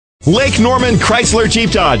Lake Norman Chrysler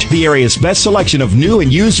Jeep Dodge, the area's best selection of new and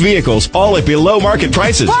used vehicles, all at below market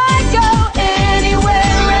prices. Why go anywhere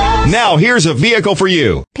else? Now here's a vehicle for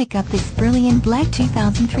you. Pick up this brilliant black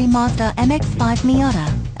 2003 Mazda MX-5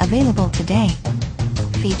 Miata, available today.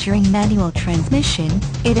 Featuring manual transmission,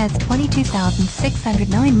 it has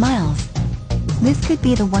 22,609 miles. This could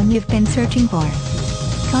be the one you've been searching for.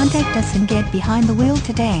 Contact us and get behind the wheel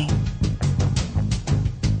today.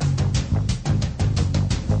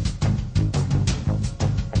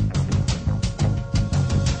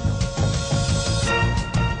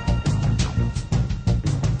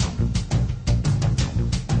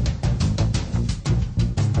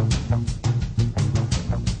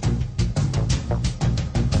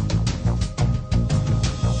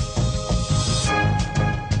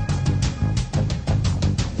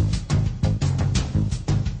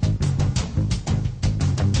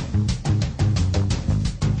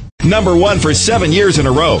 Number 1 for 7 years in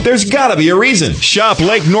a row. There's gotta be a reason. Shop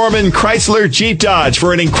Lake Norman Chrysler Jeep Dodge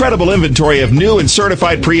for an incredible inventory of new and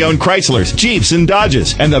certified pre-owned Chryslers, Jeeps, and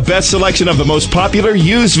Dodges, and the best selection of the most popular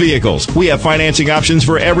used vehicles. We have financing options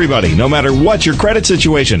for everybody, no matter what your credit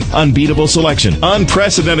situation. Unbeatable selection,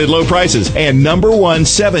 unprecedented low prices, and number 1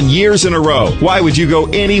 7 years in a row. Why would you go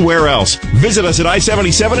anywhere else? Visit us at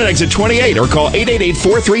I-77 and exit 28 or call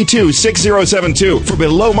 888-432-6072 for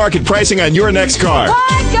below market pricing on your next car.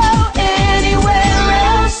 Why go